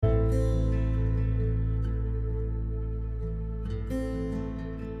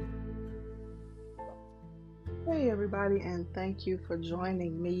everybody, and thank you for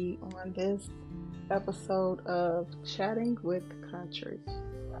joining me on this episode of Chatting with Country.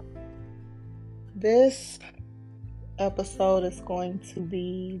 This episode is going to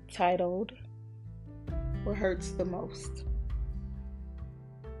be titled, What Hurts the Most?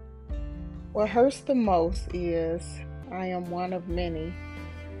 What hurts the most is I am one of many,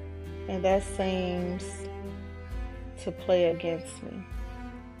 and that seems to play against me.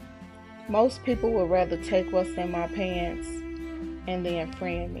 Most people would rather take what's in my pants and then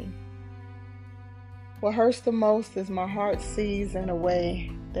friend me. What hurts the most is my heart sees in a way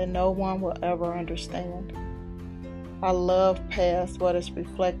that no one will ever understand. I love past what is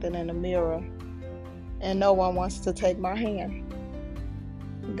reflected in the mirror, and no one wants to take my hand.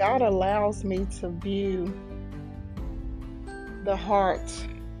 God allows me to view the heart,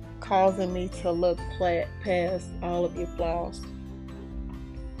 causing me to look past all of your flaws.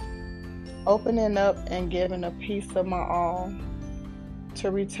 Opening up and giving a piece of my all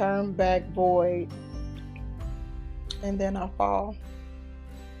to return back void, and then I fall.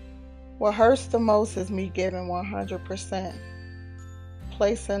 What hurts the most is me giving 100%,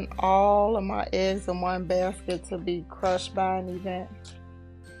 placing all of my eggs in one basket to be crushed by an event.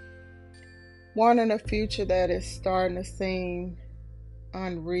 Wanting a future that is starting to seem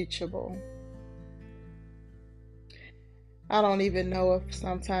unreachable. I don't even know if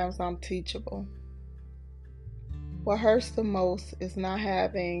sometimes I'm teachable. What hurts the most is not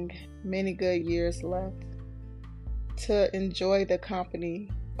having many good years left to enjoy the company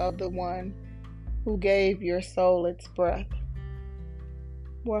of the one who gave your soul its breath.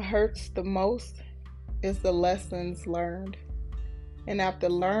 What hurts the most is the lessons learned, and after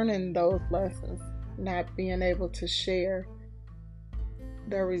learning those lessons, not being able to share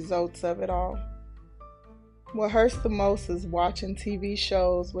the results of it all. What hurts the most is watching TV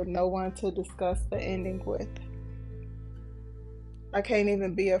shows with no one to discuss the ending with. I can't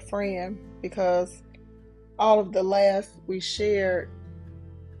even be a friend because all of the laughs we shared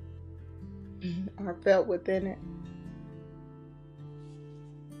are felt within it.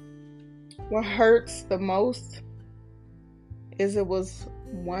 What hurts the most is it was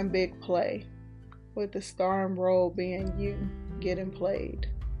one big play, with the starring role being you getting played,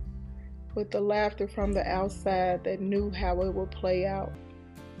 with the laughter from the outside that knew how it would play out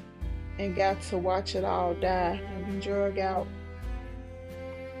and got to watch it all die and drug out.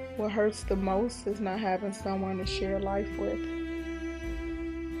 What hurts the most is not having someone to share life with.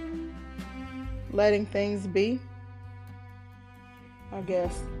 Letting things be, I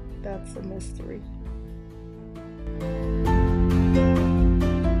guess that's a mystery.